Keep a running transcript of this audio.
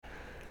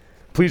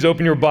Please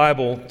open your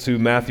Bible to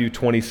Matthew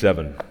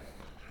 27.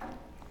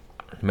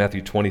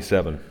 Matthew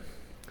 27.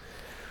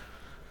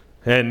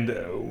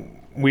 And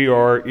we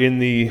are in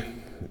the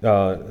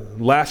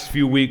last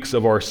few weeks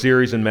of our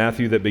series in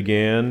Matthew that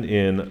began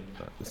in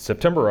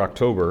September or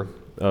October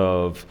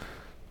of,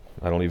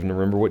 I don't even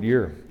remember what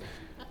year,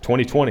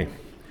 2020.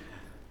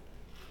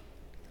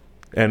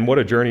 And what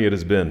a journey it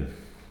has been.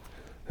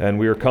 And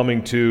we are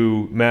coming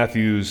to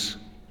Matthew's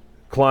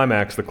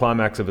climax, the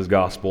climax of his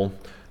gospel,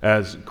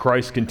 as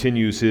Christ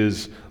continues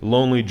his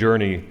lonely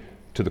journey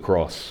to the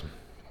cross.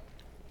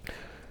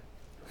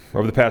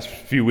 Over the past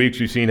few weeks,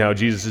 we've seen how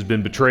Jesus has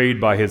been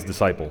betrayed by his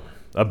disciple,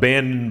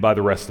 abandoned by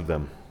the rest of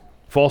them,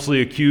 falsely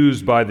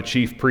accused by the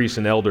chief priests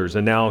and elders,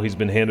 and now he's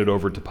been handed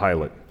over to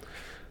Pilate,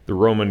 the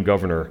Roman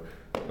governor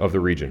of the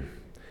region.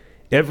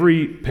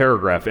 Every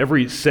paragraph,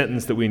 every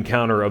sentence that we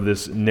encounter of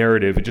this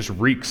narrative, it just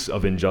reeks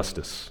of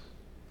injustice,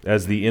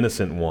 as the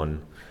innocent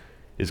one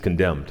is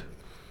condemned.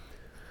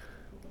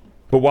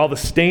 But while the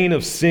stain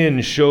of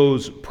sin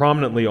shows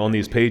prominently on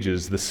these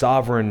pages, the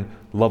sovereign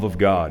love of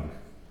God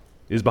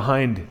is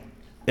behind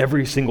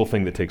every single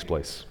thing that takes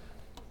place.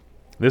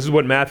 This is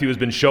what Matthew has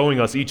been showing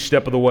us each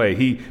step of the way.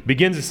 He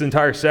begins this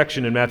entire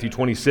section in Matthew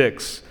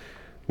 26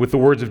 with the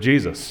words of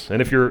Jesus.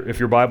 And if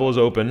your Bible is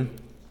open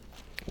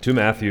to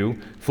Matthew,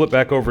 flip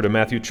back over to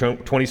Matthew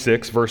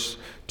 26, verse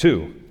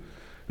 2.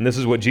 And this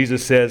is what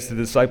Jesus says to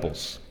the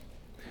disciples.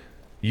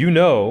 You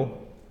know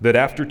that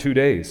after 2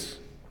 days,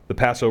 the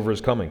Passover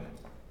is coming,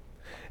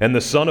 and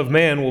the Son of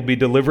Man will be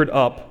delivered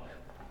up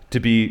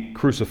to be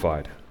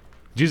crucified.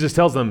 Jesus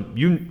tells them,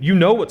 you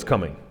know what's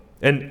coming.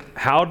 And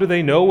how do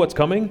they know what's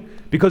coming?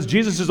 Because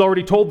Jesus has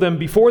already told them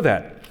before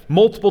that,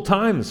 multiple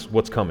times,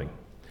 what's coming.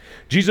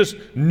 Jesus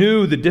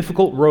knew the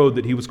difficult road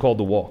that he was called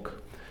to walk.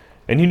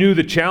 And he knew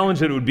the challenge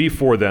that it would be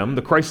for them,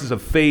 the crisis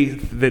of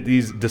faith that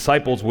these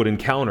disciples would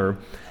encounter.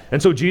 And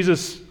so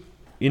Jesus,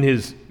 in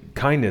his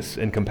kindness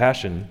and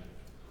compassion,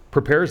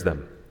 prepares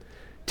them,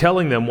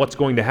 telling them what's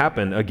going to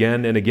happen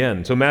again and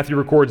again. So Matthew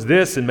records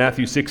this in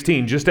Matthew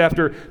 16. Just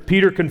after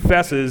Peter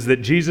confesses that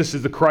Jesus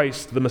is the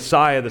Christ, the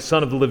Messiah, the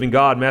Son of the living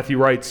God, Matthew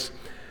writes,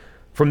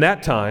 from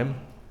that time,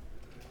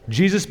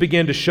 Jesus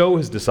began to show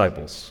his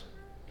disciples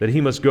that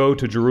he must go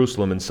to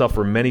Jerusalem and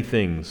suffer many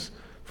things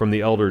from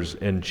the elders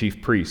and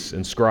chief priests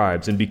and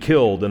scribes, and be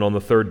killed, and on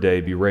the third day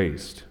be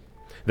raised.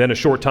 Then a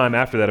short time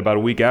after that, about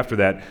a week after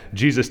that,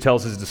 Jesus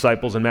tells his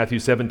disciples in Matthew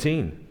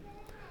 17,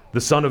 the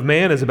Son of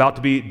Man is about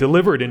to be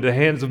delivered into the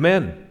hands of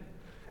men,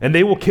 and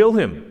they will kill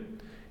him,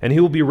 and he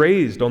will be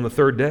raised on the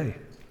third day.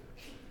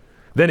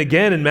 Then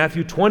again in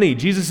Matthew 20,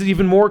 Jesus is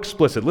even more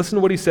explicit. Listen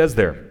to what he says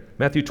there.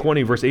 Matthew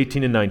 20, verse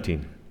 18 and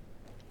 19.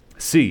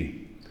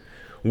 See,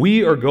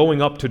 we are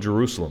going up to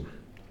Jerusalem,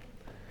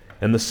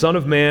 and the Son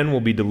of Man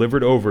will be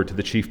delivered over to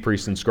the chief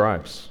priests and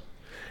scribes,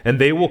 and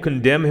they will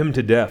condemn him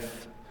to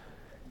death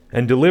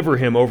and deliver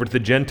him over to the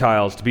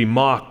Gentiles to be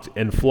mocked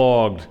and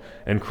flogged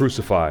and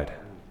crucified,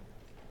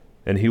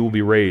 and he will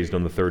be raised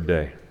on the third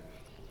day.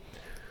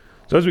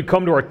 So as we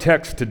come to our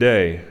text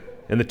today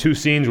and the two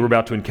scenes we're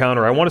about to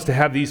encounter, I want us to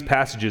have these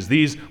passages,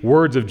 these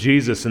words of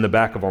Jesus in the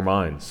back of our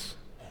minds.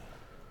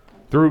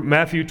 Through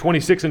Matthew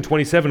 26 and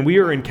 27, we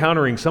are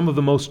encountering some of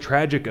the most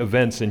tragic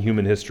events in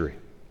human history,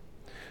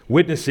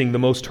 witnessing the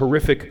most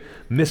horrific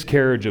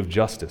miscarriage of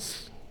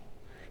justice,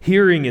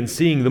 hearing and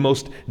seeing the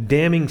most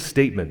damning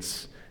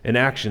statements and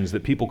actions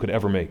that people could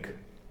ever make.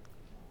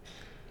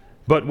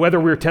 But whether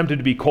we're tempted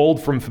to be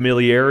cold from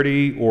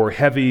familiarity or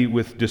heavy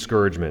with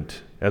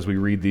discouragement as we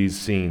read these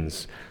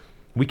scenes,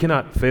 we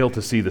cannot fail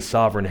to see the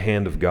sovereign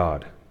hand of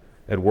God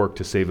at work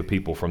to save a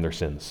people from their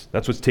sins.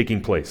 That's what's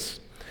taking place.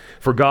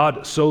 For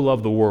God so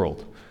loved the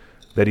world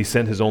that he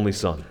sent his only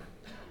Son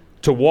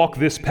to walk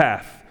this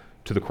path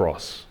to the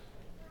cross.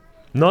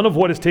 None of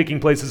what is taking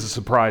place is a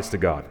surprise to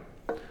God.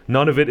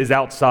 None of it is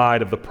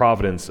outside of the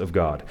providence of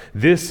God.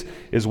 This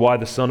is why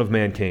the Son of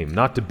Man came,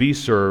 not to be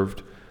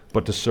served,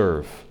 but to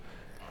serve,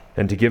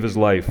 and to give his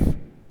life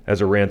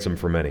as a ransom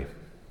for many.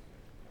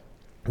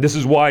 This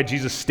is why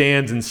Jesus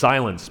stands in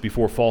silence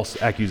before false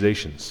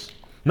accusations.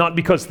 Not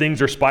because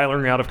things are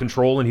spiraling out of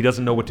control and he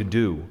doesn't know what to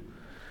do,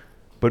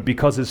 but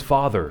because his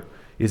Father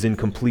is in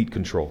complete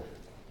control.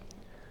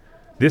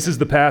 This is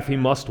the path he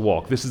must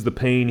walk. This is the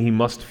pain he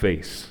must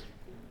face.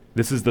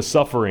 This is the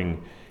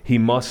suffering he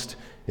must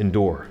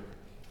endure.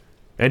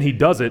 And he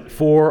does it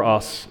for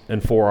us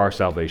and for our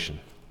salvation.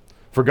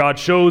 For God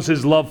shows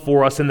his love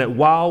for us in that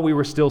while we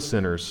were still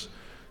sinners,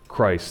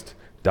 Christ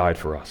died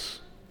for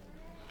us.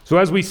 So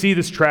as we see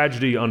this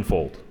tragedy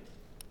unfold,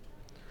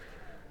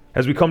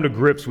 as we come to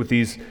grips with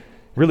these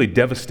really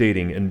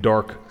devastating and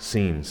dark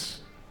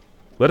scenes,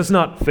 let us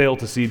not fail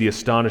to see the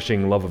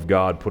astonishing love of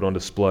God put on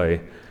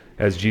display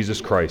as Jesus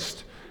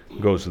Christ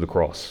goes to the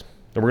cross.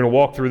 And we're going to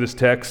walk through this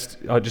text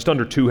just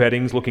under two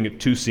headings, looking at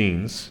two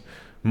scenes.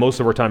 Most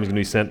of our time is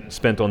going to be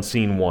spent on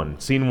scene one.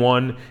 Scene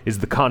one is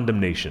the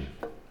condemnation.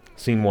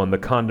 Scene one, the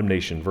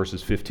condemnation,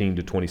 verses 15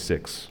 to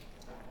 26.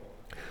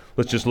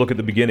 Let's just look at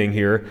the beginning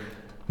here.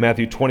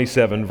 Matthew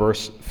 27,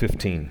 verse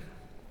 15.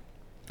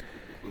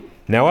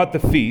 Now at the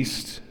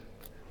feast,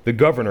 the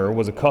governor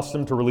was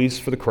accustomed to release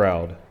for the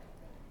crowd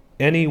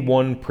any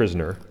one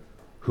prisoner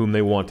whom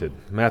they wanted.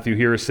 Matthew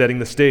here is setting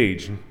the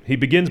stage. He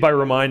begins by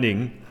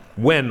reminding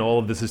when all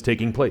of this is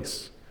taking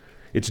place.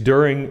 It's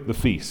during the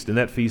feast, and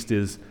that feast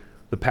is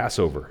the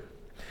Passover.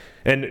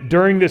 And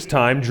during this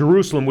time,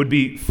 Jerusalem would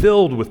be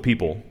filled with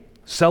people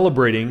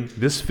celebrating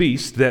this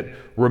feast that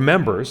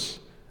remembers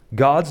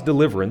God's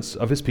deliverance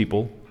of his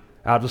people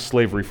out of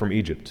slavery from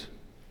Egypt.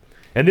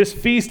 And this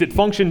feast, it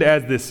functioned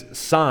as this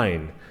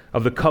sign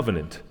of the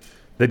covenant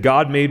that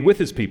God made with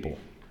his people,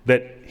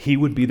 that he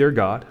would be their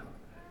God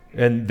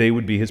and they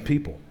would be his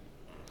people.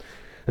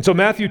 And so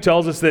Matthew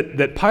tells us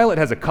that Pilate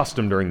has a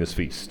custom during this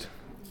feast.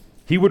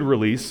 He would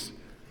release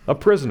a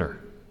prisoner,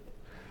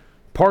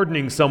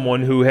 pardoning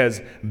someone who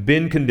has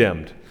been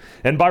condemned.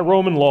 And by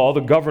Roman law,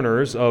 the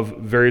governors of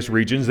various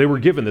regions, they were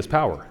given this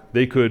power.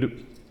 They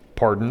could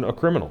pardon a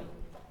criminal.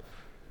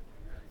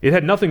 It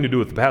had nothing to do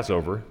with the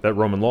Passover, that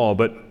Roman law,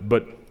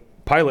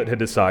 but Pilate had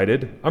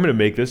decided, I'm going to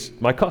make this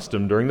my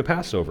custom during the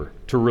Passover,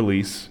 to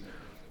release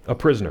a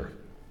prisoner.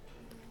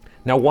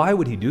 Now, why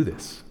would he do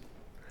this?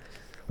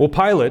 Well,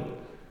 Pilate,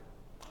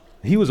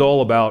 he was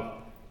all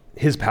about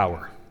his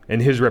power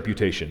and his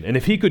reputation. And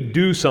if he could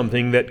do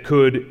something that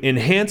could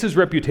enhance his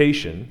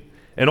reputation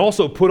and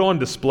also put on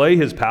display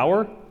his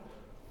power,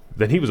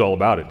 then he was all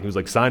about it. He was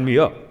like, sign me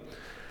up.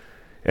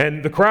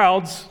 And the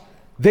crowds,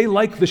 they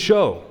like the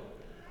show.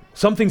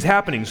 Something's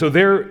happening, so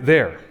they're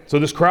there. So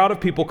this crowd of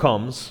people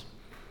comes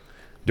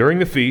during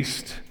the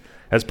feast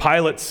as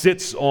Pilate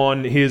sits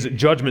on his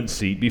judgment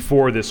seat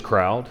before this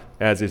crowd,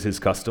 as is his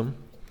custom,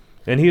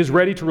 and he is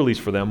ready to release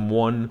for them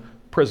one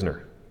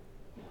prisoner.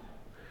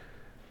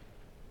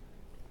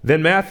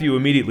 Then Matthew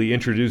immediately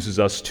introduces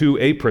us to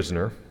a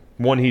prisoner,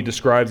 one he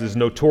describes as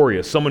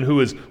notorious, someone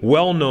who is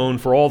well known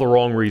for all the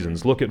wrong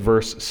reasons. Look at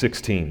verse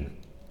 16.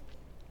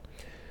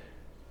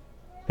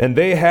 And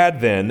they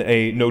had then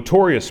a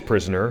notorious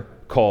prisoner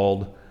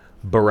called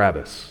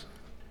Barabbas.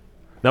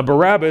 Now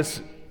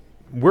Barabbas,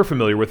 we're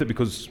familiar with it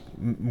because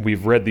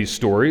we've read these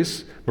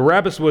stories.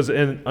 Barabbas was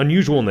an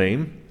unusual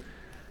name.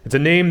 It's a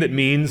name that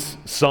means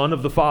son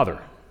of the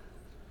Father.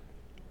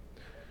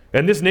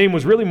 And this name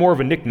was really more of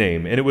a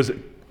nickname, and it was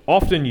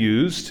often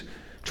used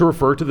to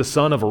refer to the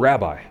son of a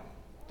rabbi.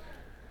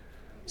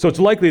 So it's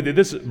likely that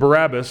this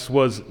Barabbas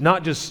was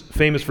not just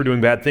famous for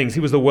doing bad things, he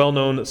was the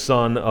well-known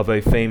son of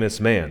a famous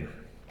man.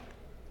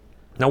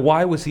 Now,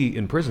 why was he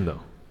in prison,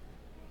 though,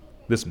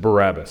 this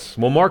Barabbas?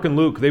 Well, Mark and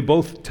Luke, they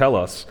both tell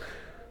us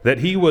that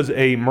he was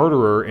a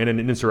murderer and an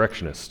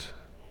insurrectionist.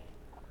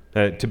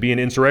 To be an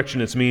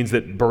insurrectionist means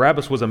that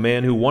Barabbas was a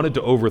man who wanted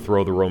to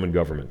overthrow the Roman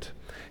government.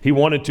 He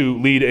wanted to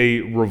lead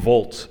a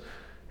revolt,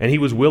 and he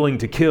was willing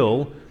to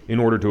kill in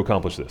order to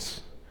accomplish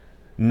this.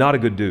 Not a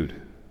good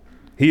dude.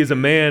 He is a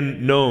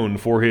man known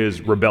for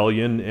his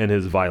rebellion and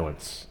his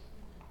violence.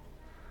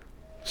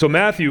 So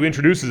Matthew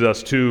introduces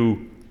us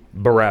to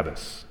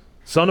Barabbas,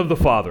 son of the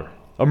Father,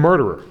 a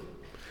murderer,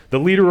 the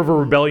leader of a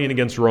rebellion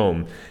against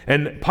Rome.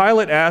 And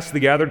Pilate asked the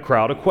gathered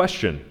crowd a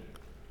question.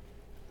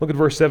 Look at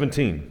verse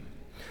 17.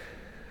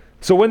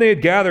 So when they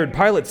had gathered,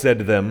 Pilate said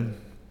to them,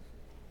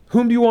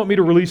 "Whom do you want me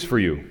to release for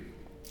you?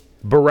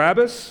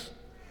 Barabbas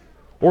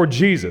or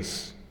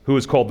Jesus, who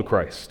is called the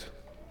Christ?"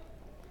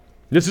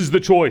 This is the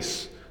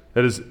choice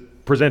that is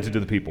presented to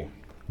the people.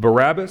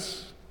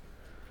 Barabbas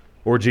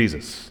or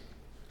Jesus?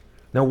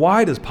 Now,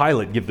 why does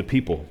Pilate give the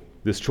people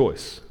this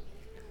choice?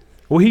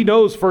 Well, he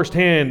knows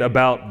firsthand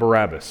about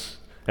Barabbas.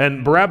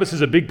 And Barabbas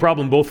is a big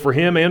problem both for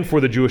him and for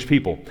the Jewish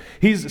people.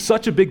 He's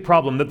such a big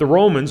problem that the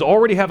Romans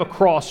already have a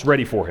cross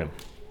ready for him.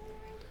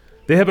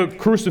 They have a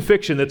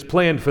crucifixion that's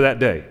planned for that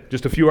day,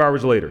 just a few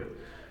hours later.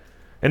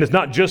 And it's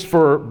not just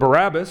for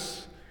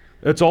Barabbas,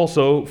 it's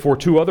also for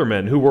two other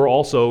men who were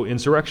also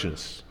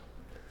insurrectionists.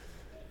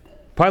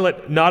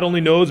 Pilate not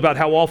only knows about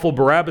how awful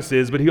Barabbas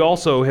is, but he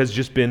also has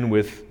just been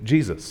with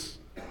Jesus,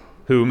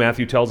 who,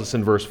 Matthew tells us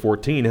in verse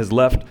 14, has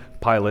left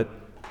Pilate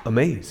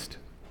amazed.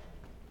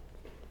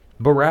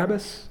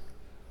 Barabbas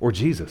or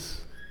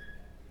Jesus?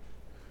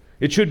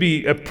 It should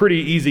be a pretty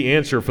easy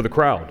answer for the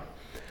crowd.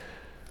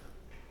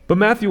 But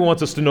Matthew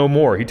wants us to know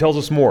more. He tells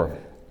us more.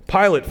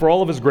 Pilate, for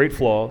all of his great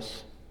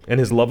flaws and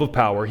his love of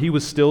power, he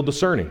was still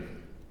discerning.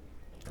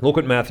 Look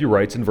what Matthew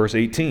writes in verse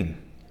 18.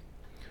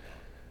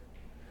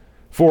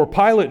 For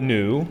Pilate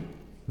knew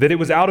that it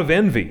was out of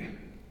envy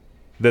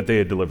that they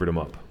had delivered him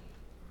up.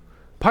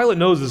 Pilate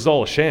knows this is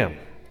all a sham.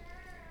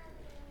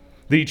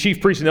 The chief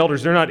priests and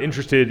elders, they're not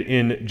interested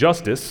in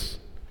justice.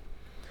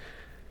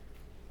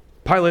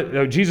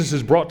 Jesus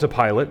is brought to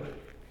Pilate,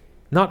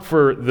 not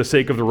for the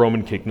sake of the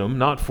Roman kingdom,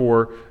 not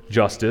for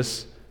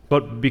justice,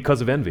 but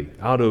because of envy,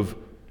 out of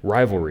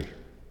rivalry.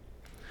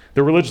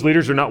 The religious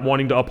leaders are not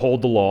wanting to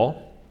uphold the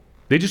law.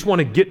 They just want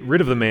to get rid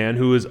of the man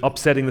who is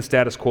upsetting the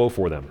status quo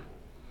for them.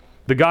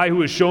 The guy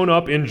who has shown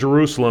up in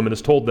Jerusalem and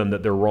has told them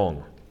that they're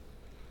wrong.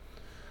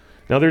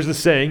 Now there's this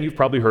saying, you've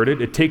probably heard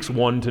it takes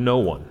one to know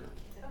one.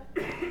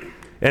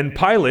 And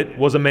Pilate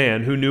was a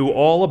man who knew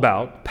all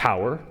about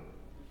power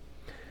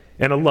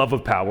and a love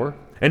of power,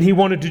 and he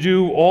wanted to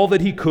do all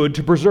that he could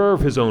to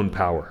preserve his own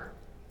power.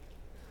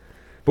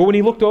 But when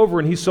he looked over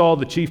and he saw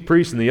the chief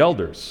priests and the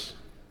elders,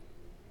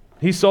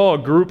 he saw a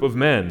group of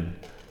men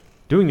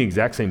doing the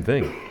exact same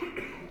thing.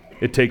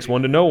 It takes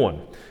one to know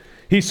one.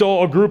 He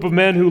saw a group of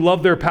men who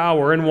loved their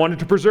power and wanted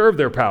to preserve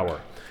their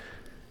power.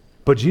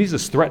 But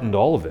Jesus threatened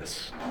all of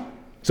this.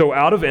 So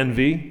out of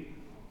envy,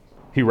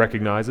 he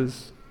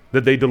recognizes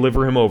that they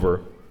deliver him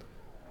over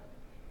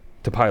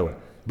to Pilate.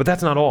 But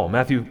that's not all.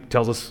 Matthew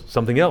tells us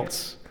something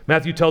else.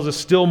 Matthew tells us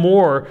still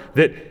more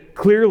that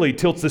clearly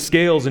tilts the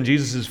scales in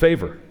Jesus'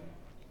 favor.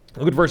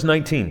 Look at verse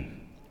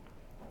 19.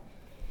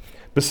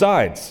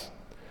 Besides,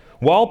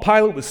 while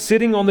Pilate was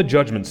sitting on the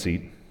judgment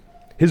seat,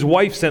 his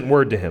wife sent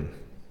word to him,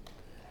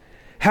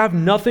 "Have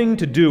nothing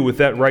to do with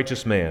that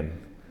righteous man,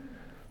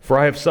 for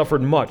I have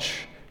suffered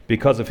much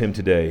because of him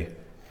today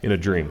in a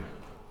dream."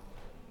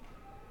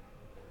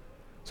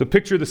 So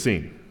picture the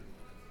scene.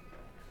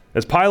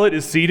 As Pilate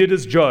is seated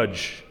as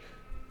judge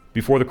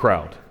before the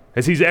crowd,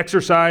 as he's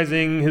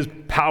exercising his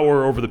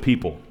power over the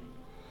people,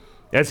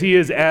 as he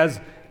is as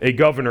a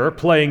governor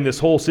playing this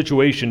whole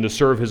situation to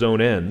serve his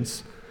own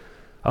ends,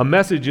 a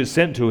message is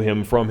sent to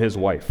him from his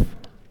wife.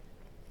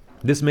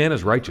 This man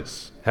is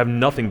righteous. Have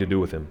nothing to do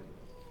with him.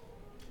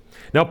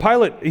 Now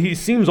Pilate, he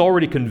seems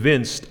already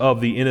convinced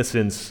of the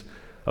innocence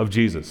of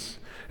Jesus.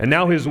 And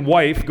now his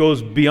wife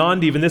goes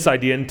beyond even this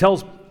idea and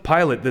tells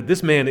Pilate that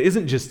this man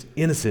isn't just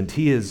innocent,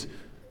 he is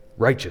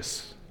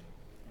righteous.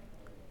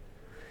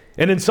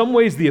 And in some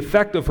ways, the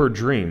effect of her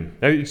dream,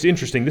 now it's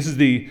interesting, this is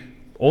the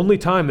only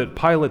time that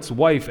Pilate's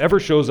wife ever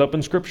shows up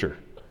in Scripture.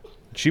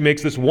 She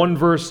makes this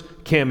one-verse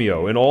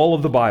cameo in all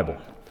of the Bible.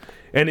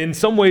 And in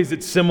some ways,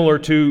 it's similar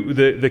to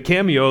the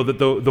cameo that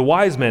the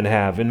wise men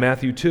have in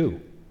Matthew 2.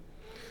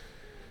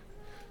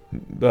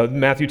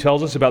 Matthew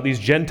tells us about these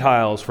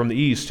Gentiles from the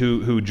east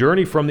who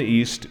journey from the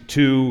east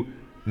to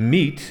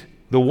meet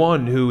the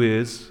one who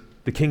is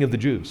the King of the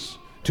Jews,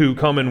 to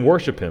come and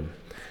worship him.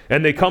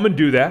 And they come and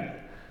do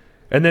that,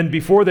 and then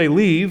before they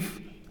leave,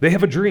 they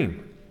have a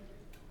dream.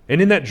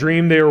 And in that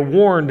dream, they are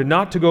warned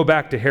not to go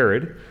back to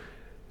Herod,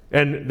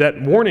 and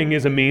that warning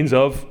is a means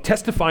of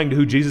testifying to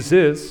who Jesus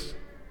is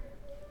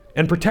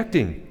and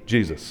protecting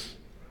Jesus.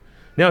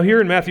 Now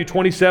here in Matthew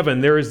 27,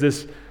 there is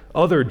this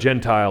other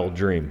Gentile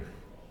dream.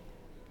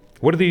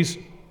 What do these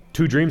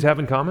two dreams have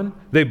in common?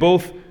 They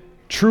both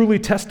truly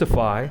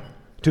testify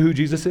to who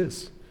Jesus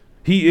is.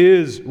 He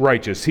is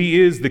righteous.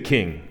 He is the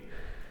King.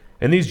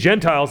 And these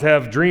Gentiles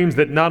have dreams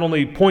that not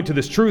only point to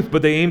this truth,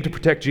 but they aim to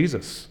protect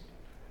Jesus.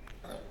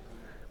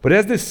 But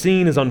as this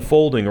scene is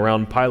unfolding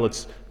around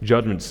Pilate's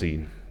judgment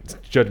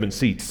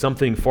seat,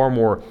 something far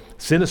more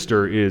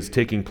sinister is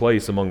taking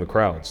place among the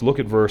crowds. Look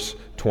at verse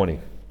 20.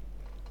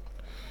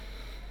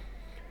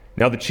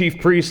 Now the chief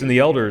priests and the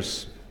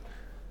elders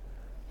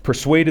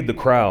persuaded the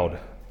crowd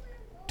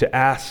to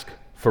ask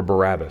for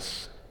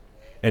Barabbas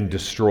and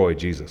destroy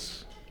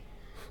Jesus.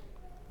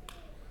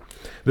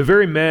 The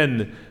very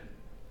men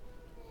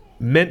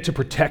meant to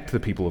protect the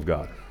people of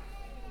God,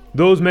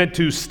 those meant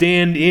to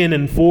stand in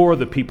and for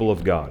the people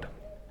of God,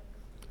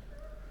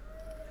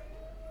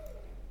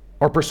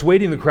 are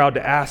persuading the crowd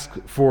to ask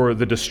for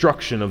the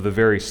destruction of the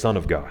very Son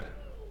of God.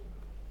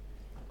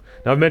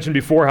 Now, I've mentioned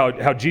before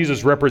how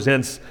Jesus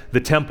represents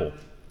the temple.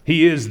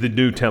 He is the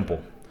new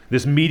temple,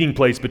 this meeting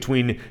place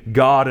between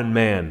God and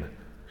man,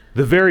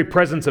 the very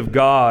presence of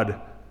God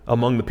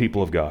among the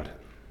people of God.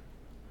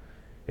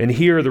 And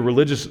here, the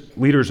religious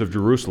leaders of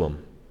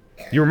Jerusalem,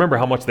 you remember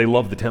how much they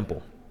love the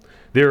temple.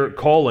 They're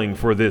calling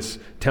for this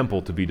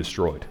temple to be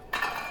destroyed.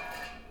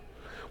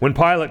 When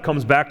Pilate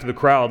comes back to the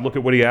crowd, look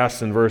at what he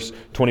asks in verse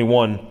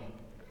 21.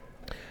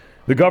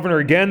 The governor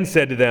again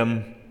said to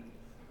them,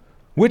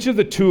 "Which of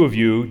the two of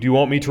you do you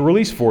want me to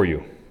release for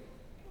you?"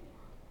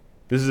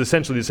 This is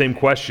essentially the same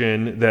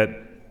question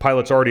that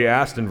Pilate's already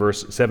asked in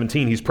verse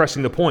 17. He's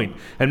pressing the point.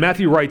 And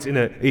Matthew writes in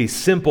a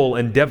simple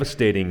and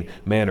devastating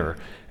manner,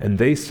 "And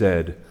they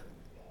said,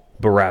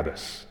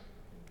 Barabbas."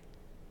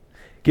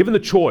 Given the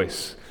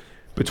choice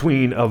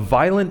between a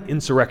violent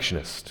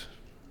insurrectionist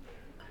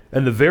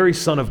and the very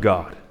Son of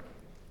God,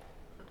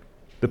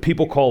 the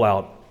people call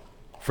out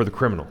for the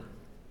criminal.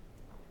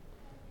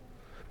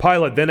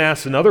 Pilate then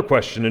asks another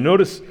question, and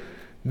notice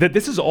that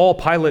this is all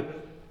Pilate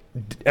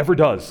ever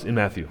does in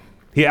Matthew.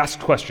 He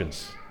asks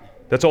questions.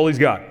 That's all he's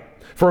got.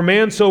 For a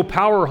man so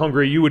power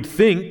hungry, you would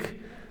think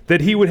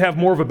that he would have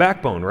more of a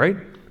backbone, right?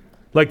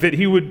 Like that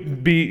there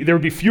would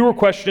be fewer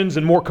questions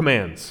and more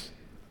commands.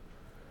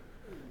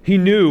 He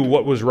knew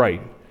what was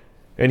right,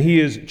 and he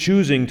is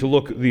choosing to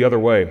look the other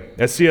way.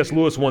 As C.S.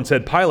 Lewis once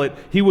said, Pilate,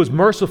 he was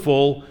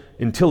merciful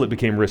until it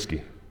became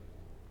risky.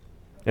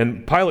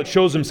 And Pilate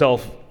shows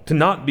himself to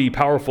not be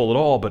powerful at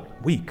all,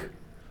 but weak.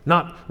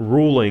 Not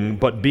ruling,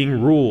 but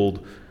being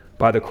ruled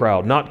by the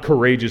crowd. Not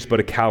courageous, but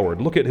a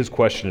coward. Look at his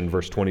question in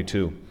verse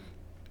 22.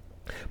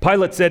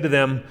 Pilate said to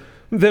them,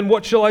 "Then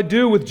what shall I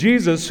do with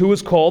Jesus who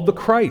is called the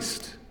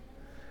Christ?"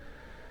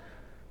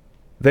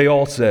 They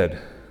all said,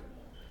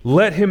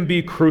 "Let him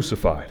be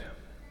crucified."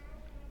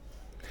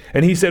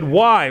 And he said,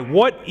 "Why?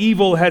 What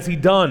evil has he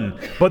done?"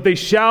 But they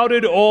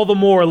shouted all the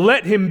more,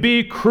 "Let him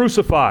be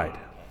crucified."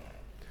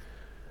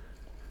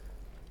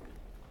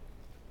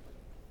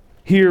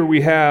 here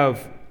we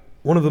have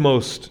one of the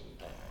most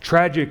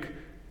tragic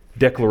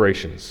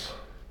declarations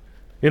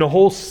in a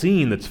whole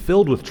scene that's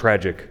filled with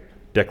tragic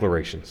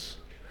declarations.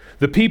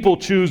 The people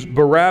choose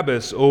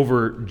Barabbas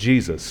over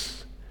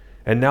Jesus,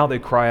 and now they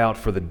cry out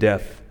for the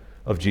death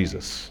of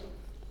Jesus.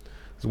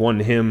 As one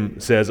hymn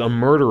says, "A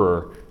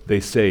murderer they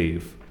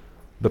save,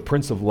 the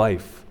Prince of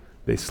Life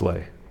they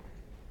slay."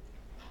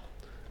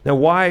 Now,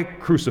 why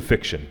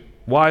crucifixion?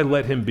 Why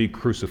let him be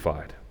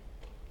crucified?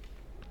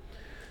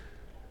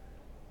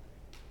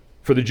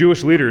 For the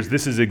Jewish leaders,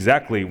 this is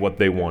exactly what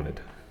they wanted.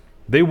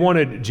 They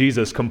wanted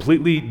Jesus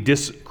completely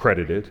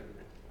discredited,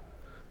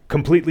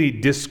 completely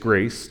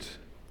disgraced,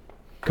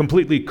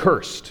 completely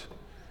cursed.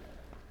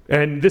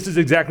 And this is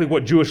exactly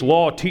what Jewish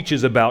law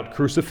teaches about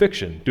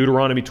crucifixion.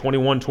 Deuteronomy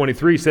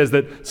 21:23 says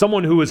that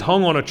someone who is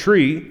hung on a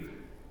tree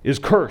is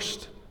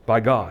cursed by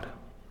God.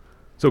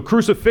 So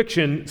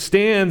crucifixion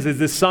stands as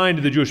this sign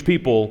to the Jewish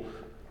people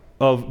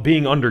of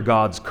being under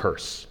God's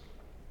curse.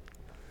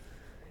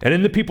 And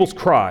in the people's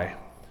cry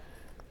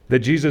that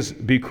Jesus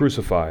be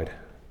crucified,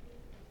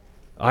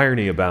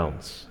 irony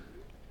abounds.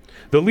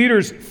 The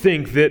leaders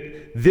think that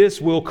this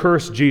will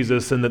curse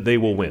Jesus and that they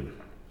will win.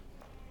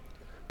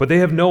 But they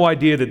have no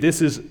idea that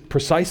this is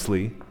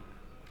precisely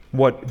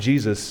what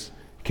Jesus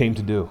came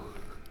to do.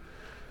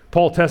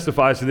 Paul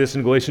testifies to this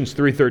in Galatians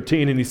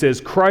 3:13, and he says,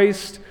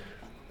 "Christ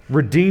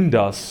redeemed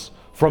us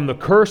from the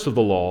curse of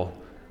the law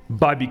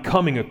by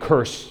becoming a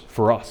curse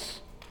for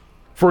us.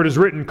 For it is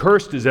written,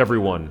 'Cursed is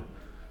everyone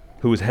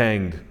who is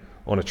hanged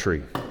on a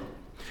tree.'"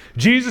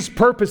 Jesus'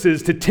 purpose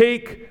is to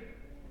take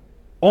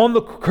on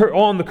the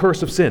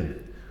curse of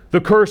sin,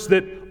 the curse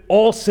that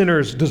all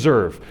sinners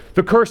deserve,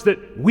 the curse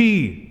that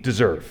we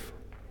deserve.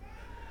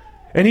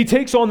 And he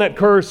takes on that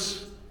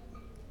curse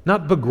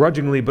not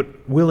begrudgingly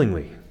but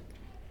willingly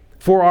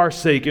for our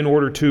sake in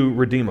order to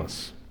redeem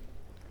us.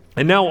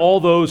 And now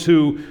all those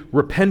who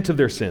repent of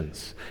their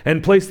sins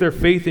and place their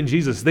faith in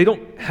Jesus, they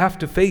don't have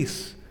to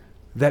face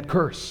that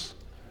curse.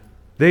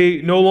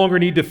 They no longer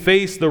need to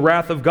face the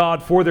wrath of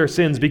God for their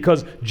sins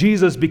because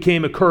Jesus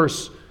became a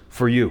curse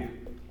for you.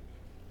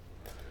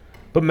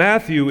 But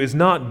Matthew is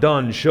not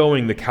done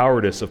showing the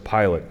cowardice of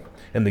Pilate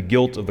and the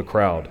guilt of the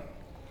crowd.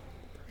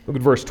 Look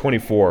at verse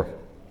 24.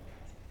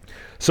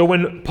 "So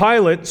when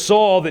Pilate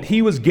saw that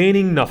he was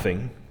gaining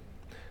nothing,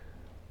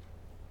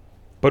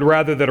 but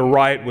rather that a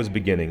riot was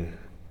beginning,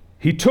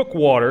 he took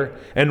water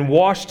and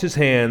washed his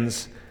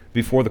hands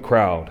before the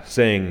crowd,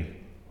 saying,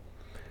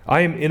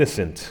 'I am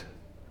innocent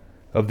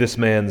of this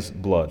man's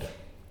blood.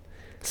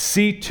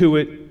 See to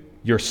it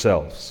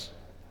yourselves.'"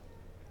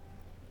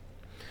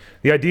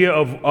 The idea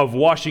of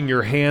washing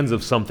your hands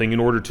of something in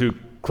order to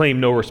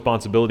claim no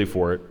responsibility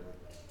for it,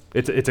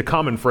 it's a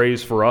common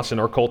phrase for us in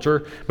our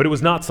culture, but it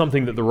was not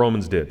something that the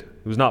Romans did.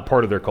 It was not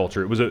part of their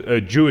culture. It was a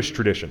Jewish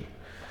tradition.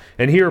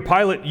 And here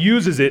Pilate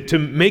uses it to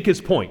make his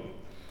point,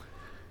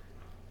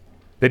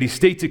 that he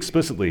states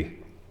explicitly,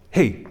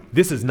 "Hey,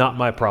 this is not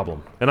my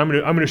problem. And I'm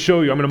going to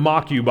show you, I'm going to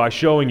mock you by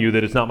showing you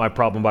that it's not my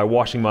problem by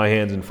washing my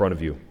hands in front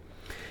of you."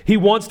 He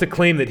wants to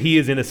claim that he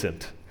is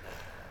innocent.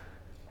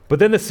 But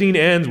then the scene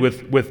ends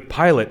with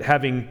Pilate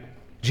having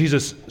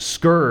Jesus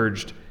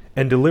scourged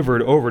and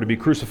delivered over to be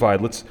crucified.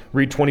 Let's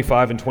read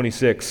 25 and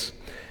 26.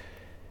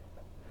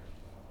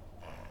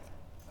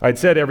 I'd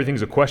said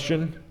everything's a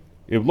question.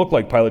 It looked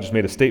like Pilate just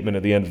made a statement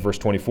at the end of verse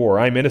 24.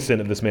 "I am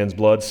innocent of this man's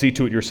blood. See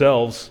to it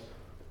yourselves."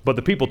 But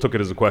the people took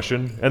it as a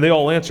question, and they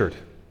all answered,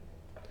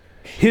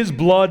 "His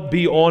blood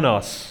be on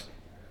us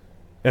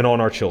and on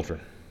our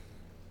children."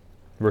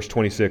 Verse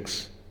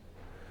 26.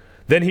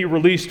 "Then he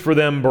released for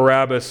them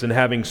Barabbas, and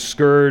having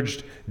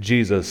scourged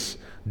Jesus,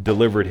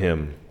 delivered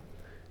him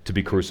to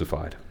be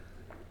crucified."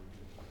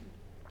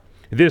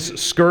 This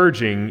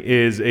scourging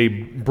is a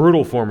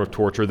brutal form of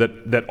torture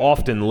that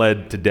often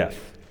led to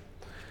death.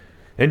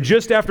 And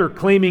just after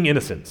claiming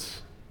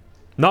innocence,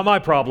 "Not my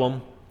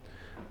problem,"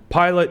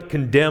 Pilate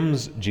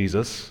condemns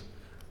Jesus,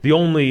 the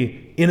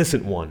only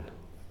innocent one,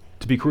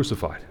 to be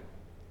crucified.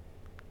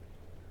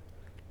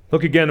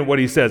 Look again at what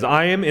he says.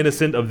 "I am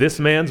innocent of this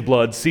man's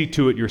blood. See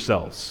to it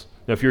yourselves."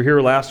 Now, if you're here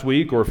last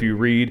week, or if you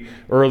read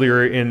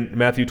earlier in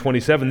Matthew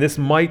 27, this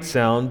might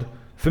sound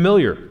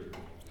familiar.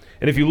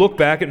 And if you look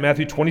back at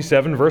Matthew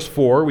 27, verse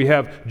 4, we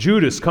have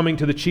Judas coming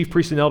to the chief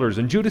priests and elders,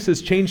 and Judas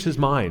has changed his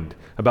mind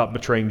about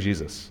betraying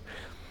Jesus.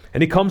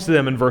 And he comes to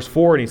them in verse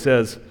 4 and he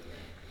says,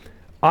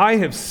 "I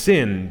have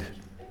sinned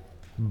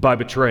by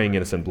betraying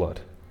innocent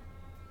blood."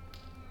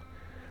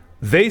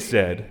 They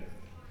said,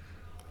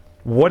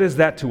 "What is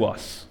that to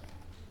us?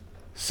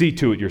 See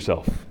to it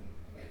yourself."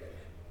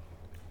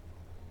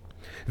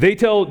 They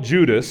tell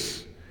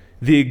Judas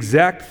the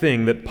exact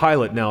thing that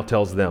Pilate now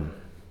tells them.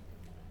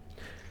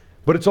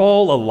 But it's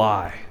all a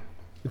lie.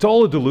 It's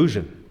all a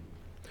delusion.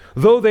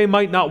 Though they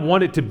might not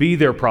want it to be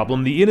their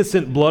problem, the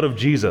innocent blood of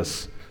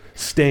Jesus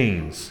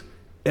stains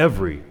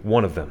every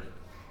one of them.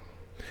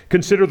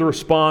 Consider the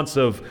response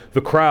of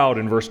the crowd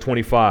in verse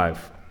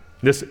 25.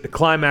 This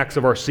climax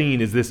of our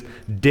scene is this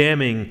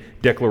damning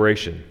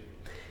declaration.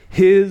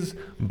 "His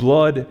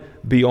blood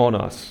be on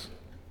us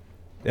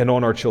and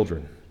on our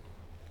children."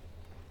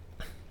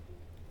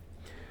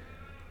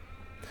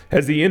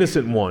 as the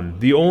innocent one,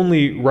 the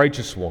only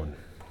righteous one,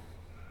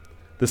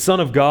 the Son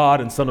of God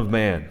and Son of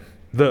Man,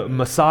 the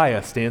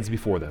Messiah stands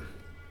before them.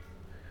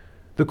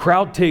 The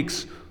crowd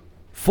takes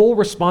full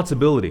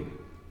responsibility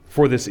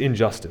for this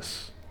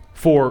injustice,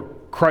 for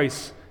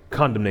Christ's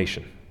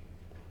condemnation.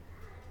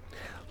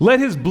 Let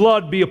his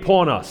blood be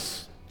upon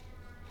us.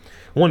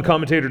 One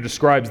commentator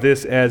describes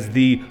this as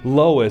the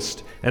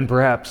lowest and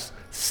perhaps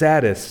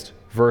saddest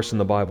verse in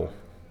the Bible.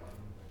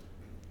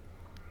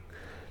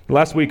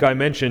 Last week I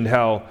mentioned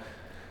how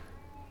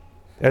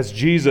as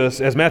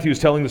Matthew is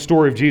telling the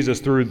story of Jesus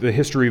through the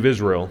history of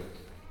Israel,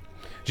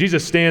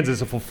 Jesus stands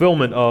as a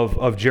fulfillment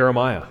of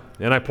Jeremiah.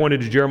 And I pointed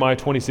to Jeremiah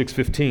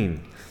 26:15,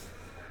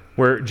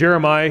 where in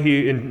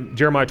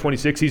Jeremiah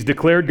 26, he's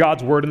declared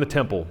God's word in the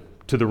temple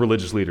to the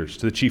religious leaders,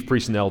 to the chief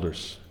priests and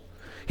elders.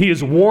 He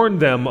has warned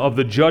them of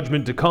the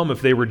judgment to come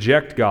if they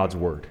reject God's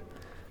word.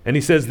 And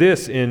he says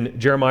this in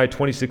Jeremiah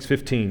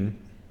 26:15,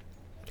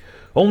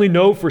 "Only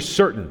know for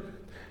certain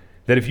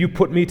that if you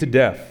put me to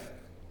death,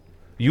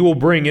 you will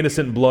bring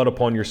innocent blood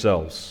upon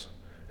yourselves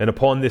and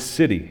upon this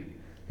city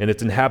and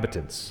its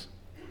inhabitants.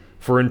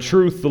 For in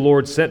truth the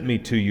Lord sent me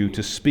to you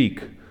to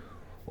speak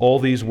all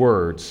these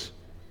words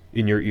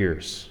in your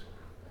ears."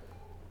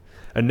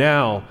 And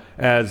now,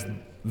 as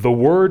the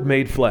Word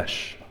made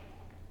flesh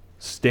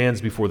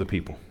stands before the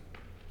people,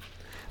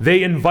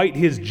 they invite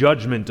his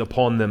judgment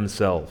upon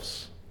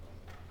themselves.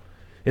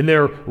 In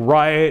their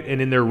riot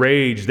and in their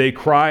rage, they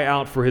cry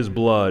out for his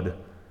blood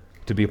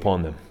to be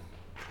upon them.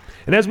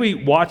 And as we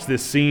watch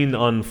this scene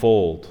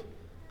unfold,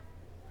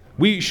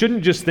 we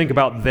shouldn't just think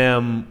about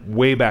them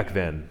way back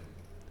then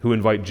who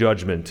invite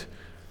judgment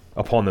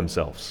upon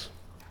themselves.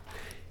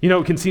 You know,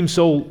 it can seem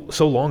so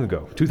long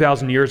ago,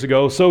 2,000 years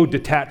ago, so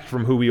detached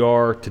from who we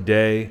are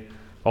today,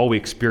 all we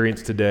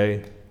experience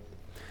today.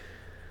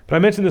 But I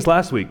mentioned this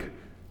last week.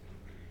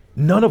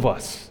 None of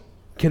us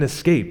can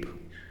escape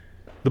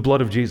the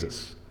blood of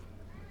Jesus.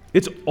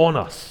 It's on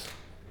us.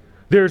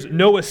 There's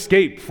no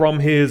escape from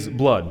his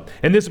blood.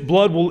 And this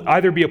blood will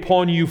either be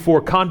upon you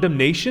for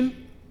condemnation.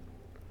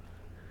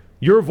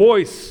 Your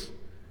voice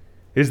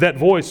is that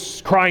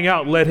voice crying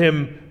out, "Let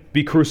him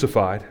be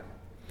crucified."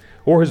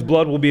 Or his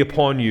blood will be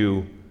upon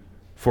you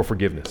for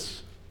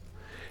forgiveness.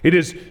 It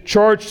is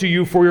charged to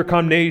you for your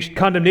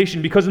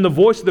condemnation because in the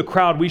voice of the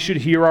crowd we should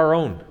hear our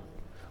own.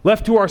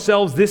 Left to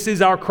ourselves, this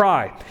is our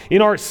cry.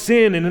 In our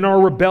sin and in our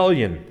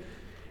rebellion,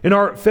 in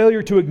our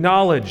failure to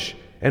acknowledge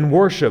and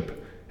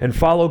worship and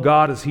follow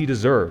God as he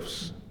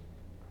deserves,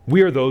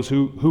 we are those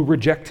who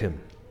reject him.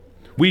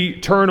 We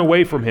turn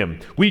away from him.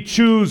 We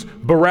choose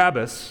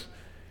Barabbas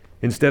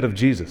instead of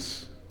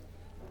Jesus.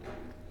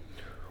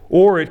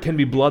 Or it can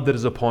be blood that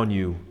is upon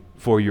you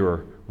for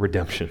your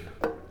redemption.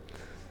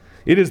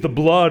 It is the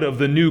blood of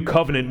the new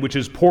covenant which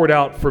is poured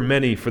out for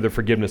many for the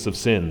forgiveness of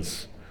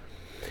sins.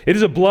 It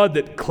is a blood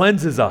that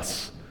cleanses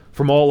us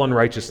from all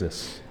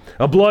unrighteousness,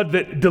 a blood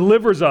that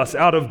delivers us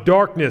out of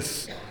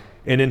darkness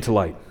and into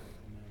light.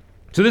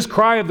 So this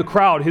cry of the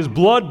crowd, his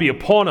blood be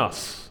upon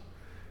us,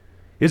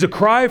 is a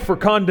cry for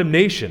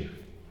condemnation,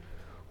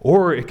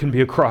 or it can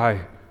be a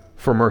cry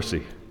for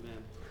mercy.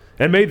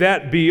 And may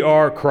that be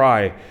our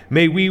cry.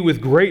 May we with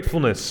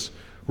gratefulness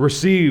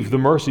receive the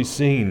mercy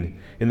seen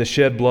in the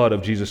shed blood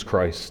of Jesus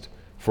Christ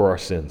for our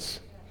sins,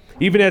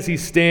 even as he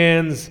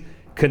stands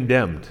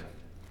condemned.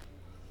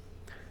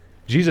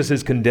 Jesus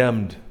is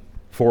condemned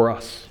for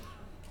us.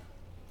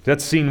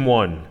 That's scene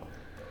one,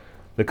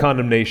 the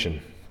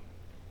condemnation.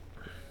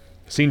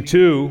 Scene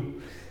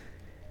two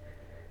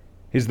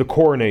is the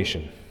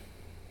coronation.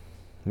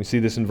 We see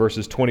this in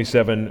verses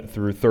 27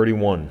 through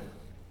 31.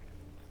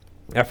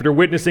 After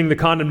witnessing the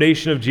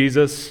condemnation of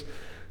Jesus,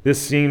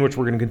 this scene, which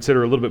we're going to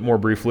consider a little bit more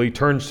briefly,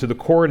 turns to the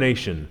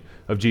coronation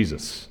of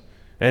Jesus.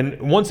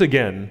 And once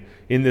again,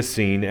 in this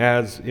scene,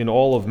 as in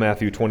all of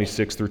Matthew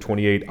 26 through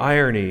 28,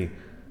 irony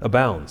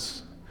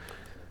abounds.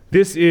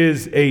 This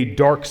is a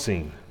dark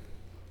scene,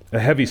 a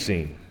heavy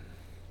scene.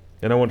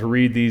 And I want to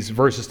read these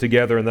verses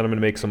together, and then I'm going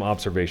to make some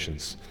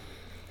observations.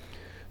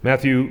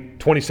 Matthew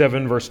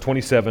 27, verse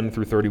 27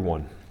 through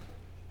 31.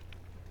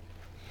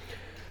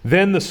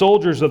 Then the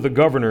soldiers of the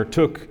governor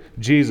took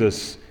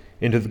Jesus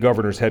into the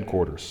governor's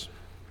headquarters.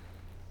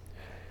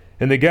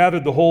 And they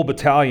gathered the whole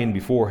battalion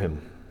before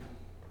him.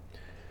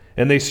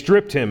 And they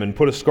stripped him and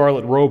put a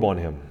scarlet robe on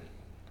him.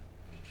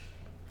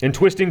 And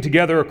twisting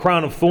together a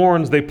crown of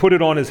thorns, they put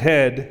it on his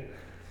head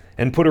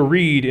and put a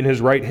reed in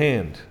his right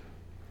hand.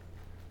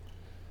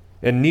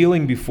 And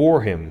kneeling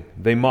before him,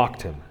 they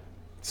mocked him,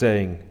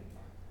 saying,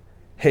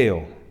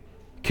 "Hail,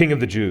 King of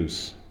the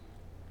Jews."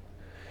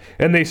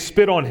 And they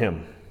spit on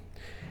him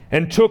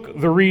and took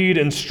the reed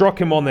and struck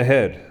him on the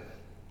head.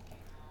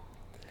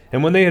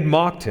 And when they had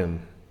mocked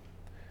him,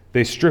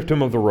 they stripped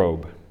him of the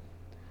robe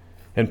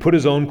and put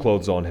his own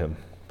clothes on him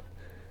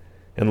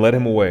and led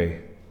him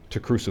away to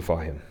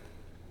crucify him.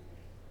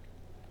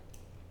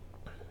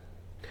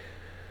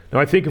 Now,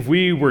 I think if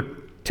we were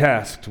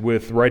tasked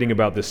with writing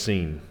about this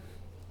scene,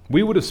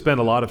 we would have spent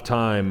a lot of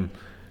time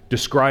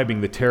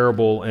describing the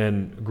terrible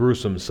and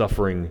gruesome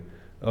suffering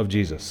of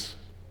Jesus.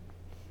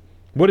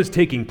 What is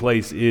taking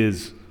place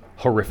is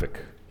horrific.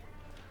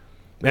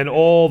 And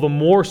all the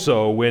more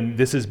so when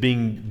this is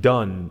being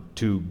done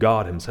to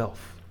God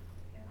himself.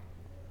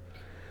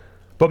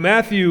 But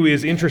Matthew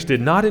is interested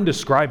not in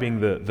describing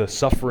the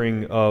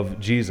suffering of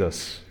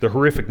Jesus, the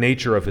horrific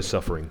nature of his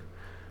suffering,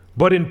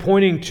 but in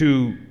pointing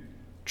to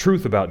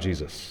truth about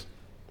Jesus.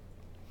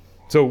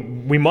 So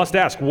we must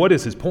ask, what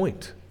is his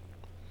point?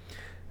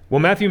 Well,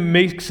 Matthew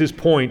makes his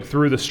point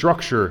through the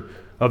structure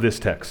of this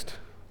text.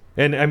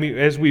 And I mean,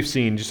 as we've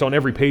seen, just on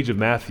every page of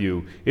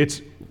Matthew,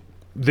 it's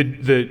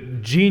the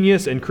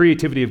genius and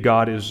creativity of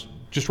God is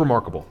just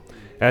remarkable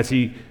as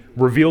he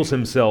reveals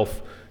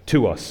himself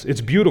to us.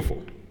 It's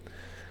beautiful.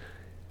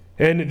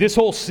 And this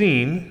whole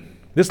scene,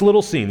 this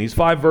little scene, these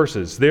 5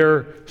 verses,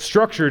 they're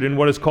structured in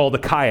what is called a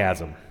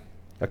chiasm.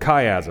 A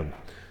chiasm.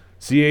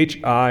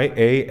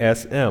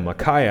 C-H-I-A-S-M. A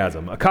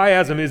chiasm. A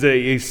chiasm is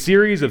a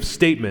series of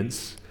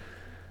statements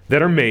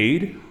that are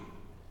made,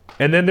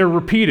 and then they're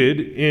repeated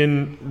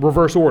in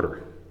reverse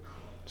order.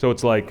 So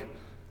it's like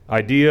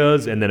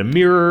ideas, and then a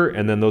mirror,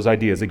 and then those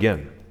ideas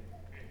again.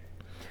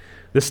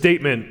 The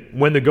statement,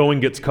 when the going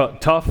gets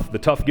tough, the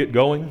tough get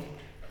going,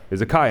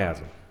 is a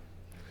chiasm.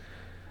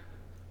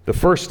 The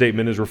first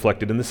statement is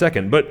reflected in the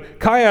second. But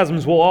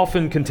chiasms will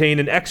often contain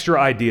an extra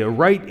idea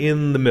right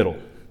in the middle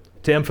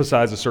to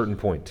emphasize a certain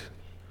point.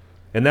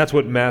 And that's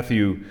what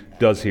Matthew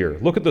does here.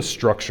 Look at the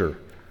structure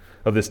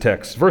of this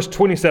text. Verse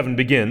 27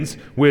 begins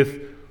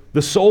with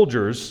the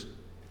soldiers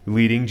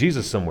leading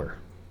Jesus somewhere.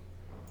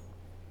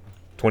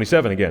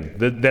 27 again.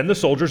 Then the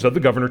soldiers of the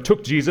governor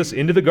took Jesus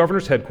into the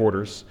governor's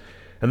headquarters,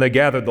 and they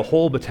gathered the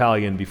whole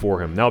battalion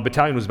before him. Now, a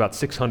battalion was about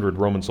 600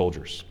 Roman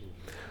soldiers.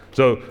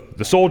 So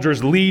the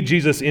soldiers lead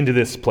Jesus into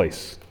this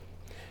place.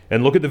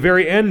 And look at the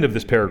very end of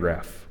this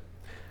paragraph.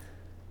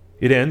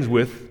 It ends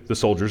with the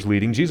soldiers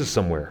leading Jesus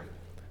somewhere.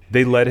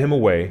 They led him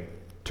away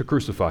to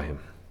crucify him.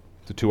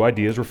 The 2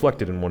 ideas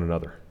reflected in one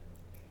another.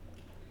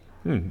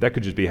 That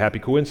could just be a happy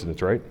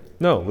coincidence, right?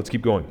 No, let's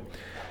keep going.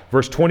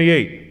 Verse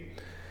 28.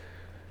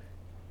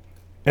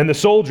 And the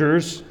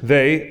soldiers,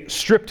 they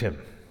stripped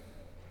him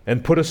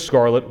and put a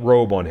scarlet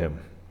robe on him.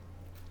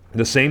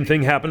 The same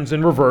thing happens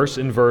in reverse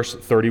in verse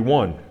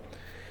 31.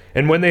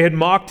 And when they had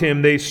mocked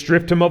him, they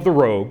stripped him of the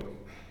robe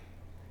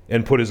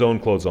and put his own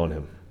clothes on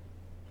him.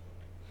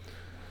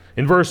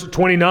 In verse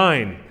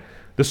 29,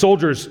 the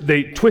soldiers,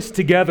 they twist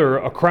together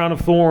a crown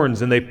of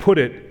thorns and they put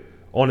it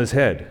on his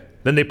head.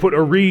 Then they put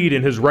a reed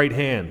in his right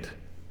hand.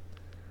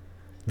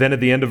 Then at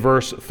the end of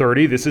verse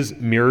 30, this is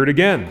mirrored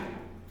again.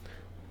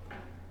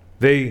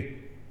 They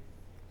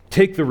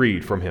take the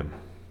reed from him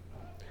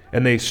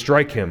and they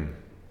strike him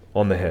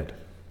on the head.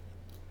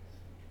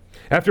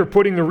 After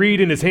putting the reed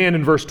in his hand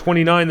in verse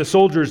 29, the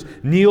soldiers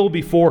kneel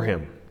before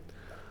him,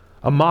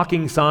 a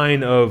mocking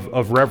sign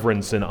of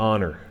reverence and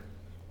honor.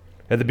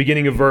 At the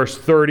beginning of verse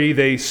 30,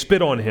 they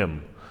spit on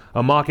him,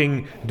 a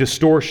mocking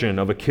distortion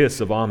of a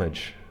kiss of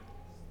homage.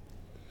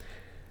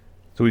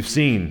 So we've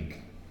seen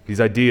these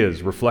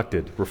ideas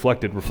reflected.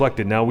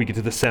 Now we get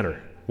to the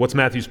center. What's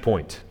Matthew's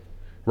point?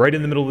 Right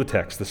in the middle of the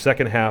text, the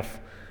second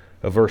half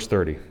of verse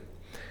 30.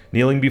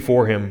 Kneeling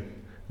before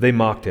him, they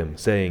mocked him,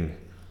 saying,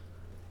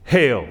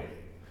 "Hail,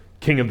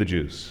 King of the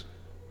Jews."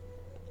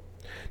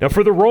 Now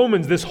for the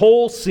Romans, this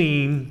whole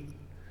scene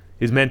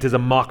is meant as a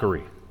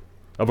mockery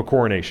of a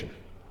coronation.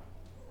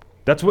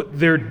 That's what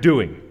they're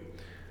doing.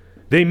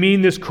 They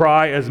mean this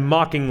cry as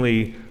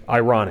mockingly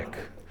ironic.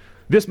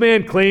 This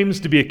man claims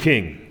to be a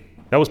king.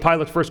 That was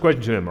Pilate's first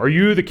question to him. Are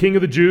you the king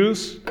of the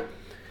Jews?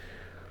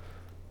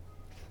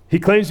 He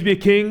claims to be a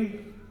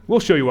king. We'll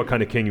show you what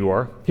kind of king you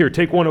are. Here,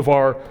 take one of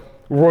our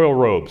royal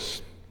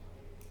robes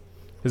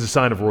as a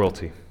sign of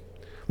royalty.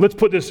 Let's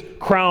put this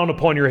crown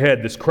upon your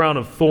head, this crown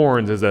of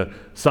thorns as a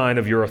sign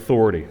of your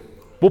authority.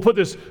 We'll put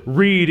this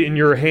reed in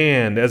your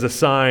hand as a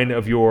sign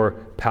of your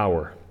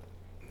power.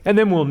 And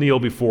then we'll kneel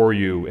before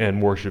you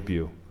and worship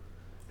you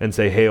and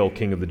say, "Hail,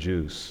 King of the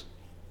Jews."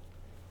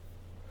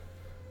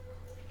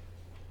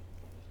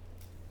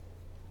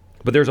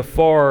 But there's a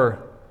far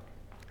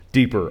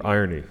deeper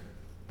irony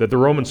that the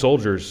Roman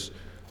soldiers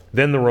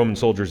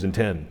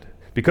intend.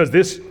 Because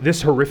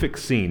this horrific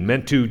scene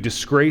meant to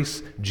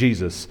disgrace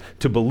Jesus,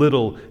 to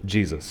belittle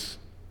Jesus,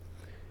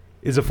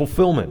 is a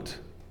fulfillment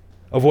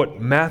of what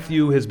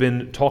Matthew has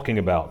been talking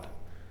about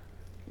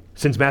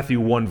since Matthew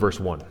 1, verse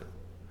 1.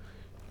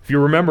 If you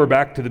remember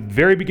back to the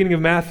very beginning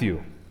of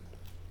Matthew,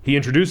 he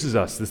introduces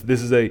us.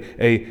 This is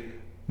a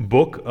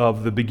book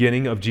of the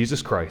beginning of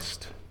Jesus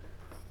Christ,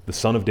 the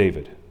son of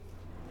David,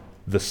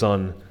 the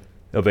son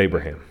of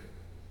Abraham.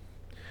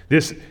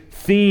 This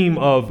theme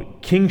of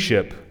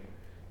kingship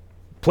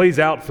plays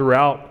out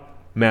throughout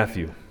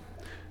Matthew.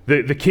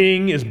 The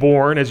king is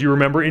born, as you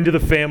remember, into the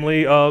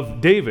family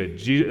of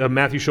David.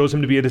 Matthew shows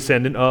him to be a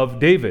descendant of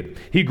David.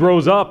 He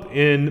grows up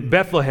in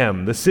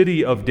Bethlehem, the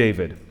city of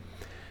David.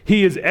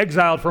 He is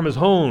exiled from his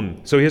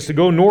home, so he has to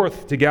go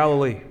north to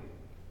Galilee.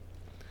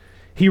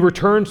 He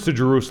returns to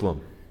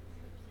Jerusalem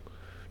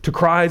to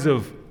cries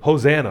of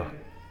Hosanna,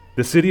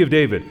 the city of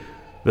David.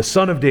 The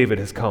Son of David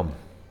has come.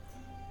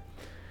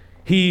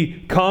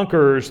 He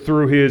conquers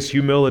through his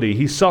humility.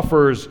 He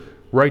suffers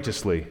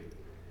righteously.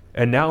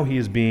 And now he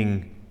is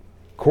being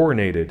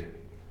coronated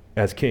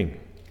as king.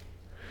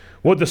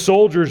 What the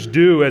soldiers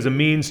do as a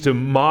means to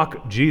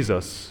mock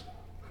Jesus,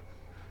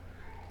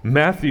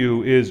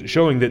 Matthew is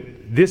showing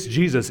that this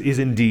Jesus is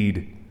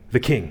indeed the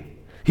king.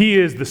 He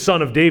is the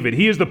son of David.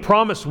 He is the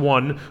promised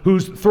one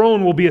whose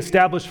throne will be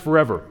established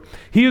forever.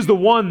 He is the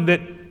one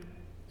that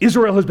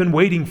Israel has been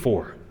waiting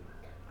for.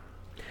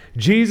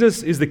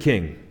 Jesus is the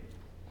king.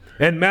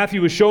 And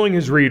Matthew is showing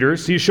his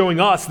readers, he is showing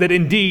us that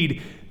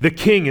indeed the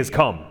king has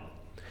come.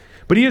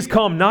 But he has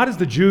come not as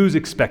the Jews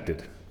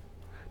expected,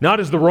 not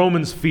as the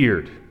Romans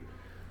feared,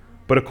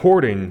 but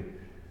according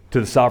to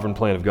the sovereign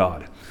plan of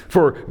God.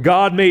 For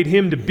God made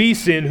him to be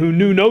sin who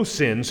knew no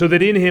sin, so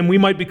that in him we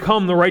might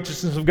become the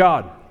righteousness of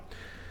God.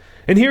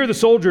 And here the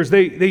soldiers,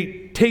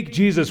 they take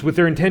Jesus with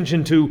their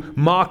intention to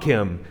mock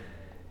him.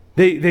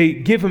 They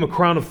give him a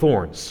crown of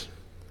thorns.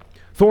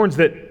 Thorns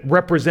that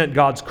represent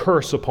God's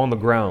curse upon the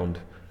ground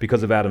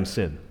because of Adam's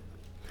sin.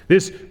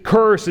 This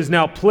curse is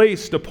now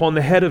placed upon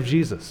the head of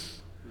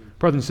Jesus.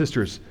 Brothers and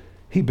sisters,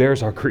 he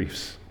bears our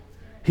griefs.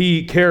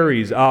 He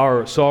carries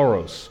our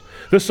sorrows.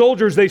 The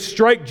soldiers, they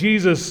strike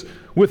Jesus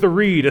with a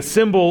reed, a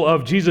symbol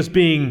of Jesus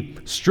being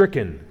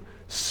stricken,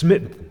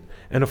 smitten,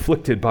 and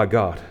afflicted by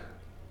God.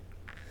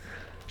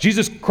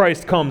 Jesus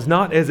Christ comes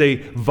not as a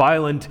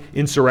violent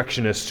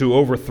insurrectionist to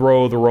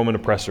overthrow the Roman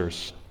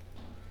oppressors,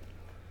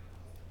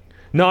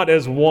 not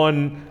as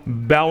one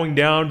bowing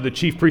down to the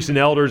chief priests and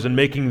elders and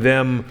making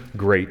them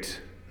great,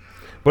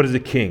 but as a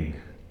king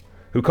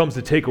who comes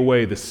to take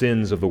away the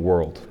sins of the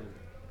world,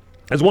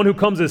 as one who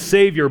comes as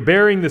Savior,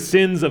 bearing the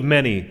sins of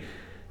many,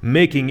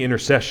 making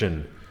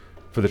intercession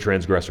for the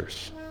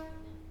transgressors.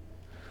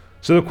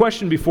 So the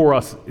question before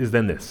us is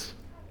then this: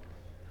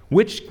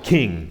 which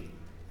king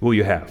will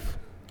you have?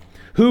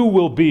 Who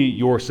will be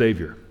your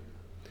Savior?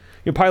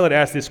 Pilate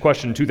asked this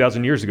question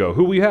 2,000 years ago.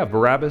 Who will you have,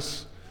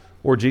 Barabbas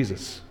or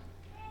Jesus?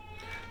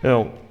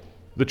 Now,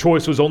 the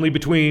choice was only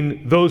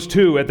between those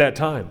two at that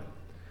time.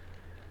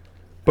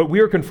 But we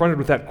are confronted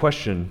with that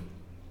question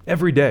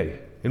every day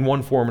in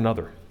one form or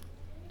another.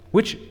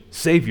 Which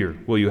Savior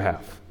will you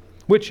have?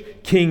 Which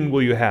king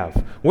will you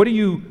have? What are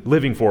you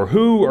living for?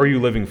 Who are you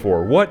living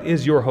for? What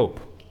is your hope?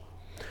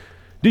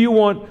 Do you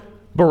want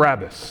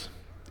Barabbas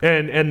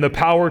and the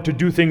power to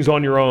do things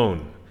on your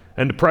own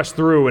and to press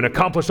through and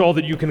accomplish all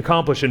that you can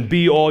accomplish and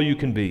be all you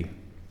can be?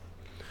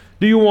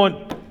 Do you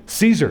want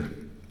Caesar?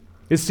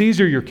 Is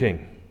Caesar your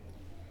king?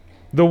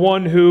 The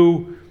one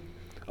who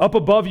up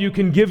above you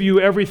can give you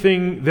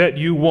everything that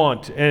you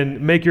want and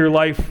make your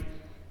life,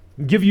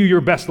 give you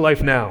your best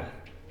life now?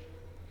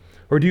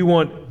 Or do you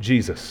want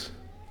Jesus?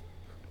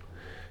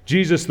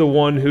 Jesus, the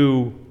one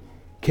who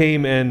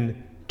came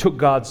and took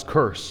God's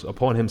curse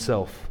upon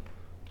himself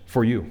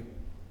for you.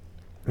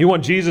 You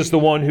want Jesus, the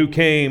one who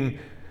came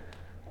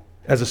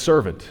as a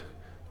servant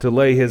to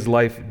lay his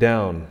life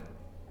down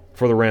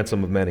for the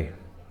ransom of many.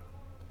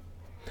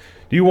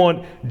 Do you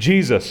want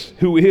Jesus,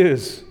 who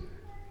is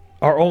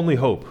our only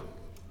hope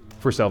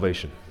for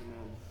salvation?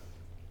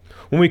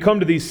 When we come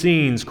to these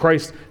scenes,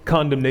 Christ's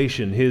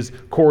condemnation, his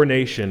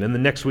coronation, and the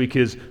next week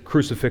his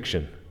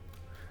crucifixion,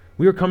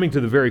 we are coming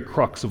to the very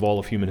crux of all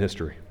of human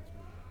history.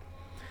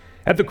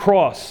 At the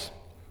cross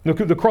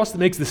that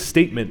makes this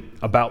statement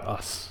about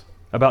us,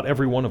 about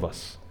every one of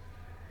us.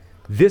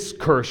 This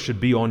curse should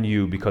be on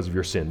you because of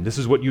your sin. This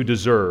is what you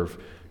deserve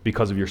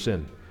because of your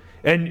sin.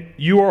 And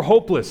you are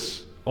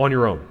hopeless on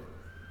your own.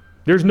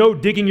 There's no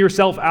digging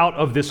yourself out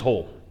of this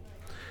hole.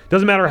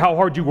 Doesn't matter how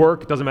hard you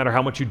work, doesn't matter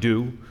how much you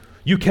do.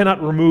 You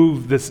cannot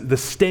remove the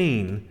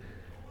stain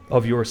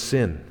of your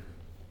sin.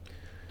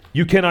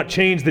 You cannot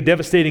change the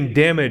devastating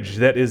damage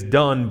that is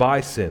done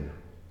by sin.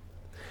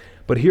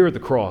 But here at the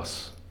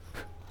cross,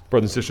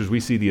 brothers and sisters, we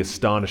see the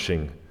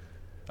astounding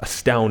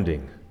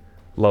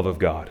love of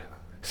God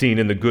seen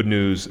in the good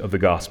news of the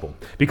gospel.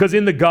 Because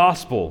in the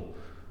gospel,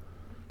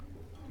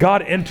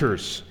 God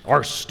enters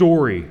our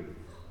story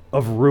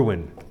of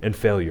ruin and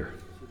failure.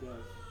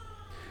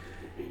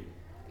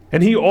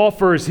 And he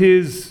offers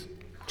his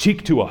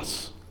cheek to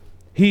us.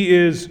 He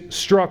is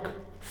struck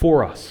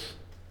for us.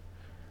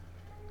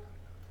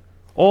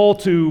 All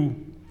to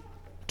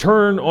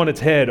turn on its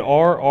head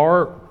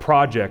our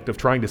project of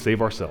trying to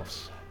save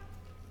ourselves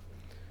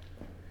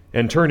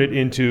and turn it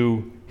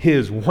into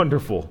his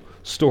wonderful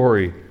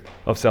story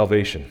of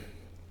salvation.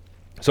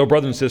 So,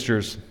 brothers and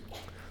sisters,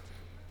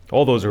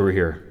 all those who are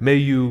here, may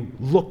you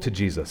look to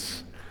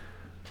Jesus,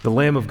 the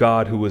Lamb of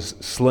God who was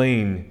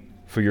slain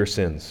for your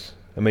sins,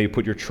 and may you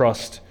put your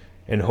trust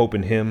and hope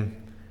in him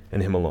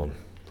and him alone.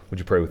 Would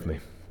you pray with me?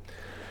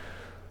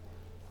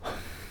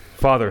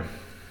 Father,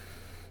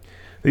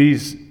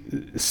 these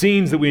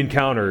scenes that we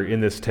encounter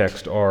in this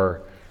text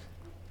are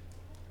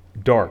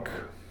dark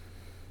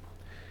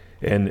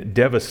and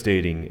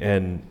devastating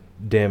and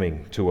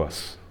damning to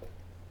us.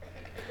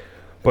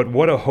 But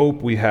what a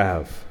hope we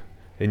have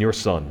in your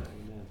Son,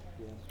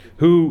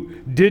 who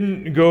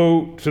didn't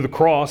go to the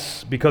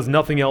cross because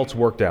nothing else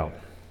worked out.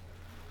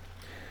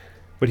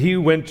 But he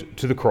went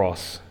to the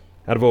cross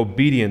out of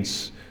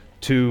obedience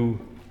to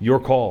your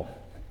call.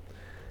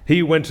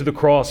 He went to the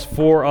cross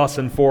for us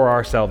and for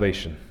our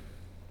salvation.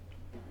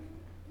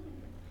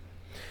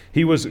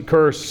 He was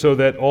cursed so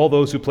that all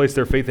those who place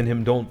their faith in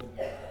him don't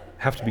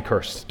have to be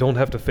cursed, don't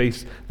have to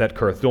face that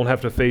curse, don't have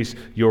to face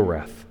your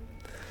wrath.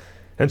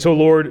 And so,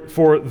 Lord,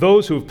 for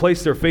those who have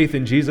placed their faith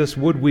in Jesus,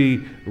 would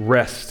we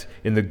rest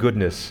in the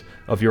goodness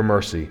of your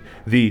mercy,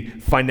 the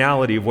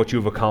finality of what you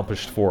have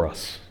accomplished for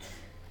us.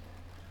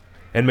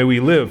 And may we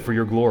live for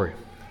your glory.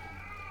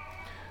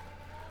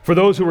 For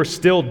those who are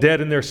still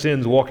dead in their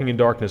sins, walking in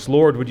darkness,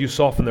 Lord, would you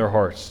soften their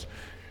hearts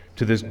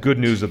to this good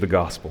news of the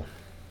gospel?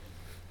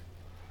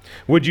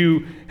 Would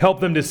you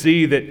help them to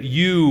see that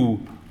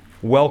you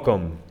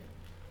welcome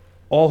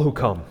all who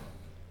come,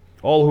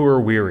 all who are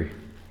weary,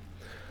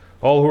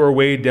 all who are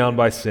weighed down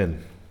by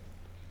sin,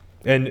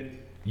 and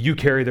you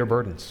carry their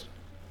burdens.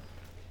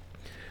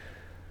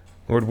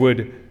 Lord,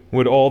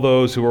 would all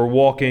those who are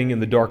walking in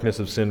the darkness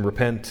of sin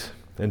repent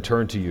and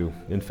turn to you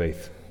in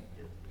faith.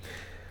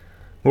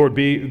 Lord,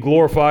 be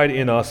glorified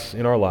in us,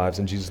 in our lives.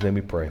 In Jesus' name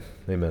we pray.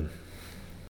 Amen.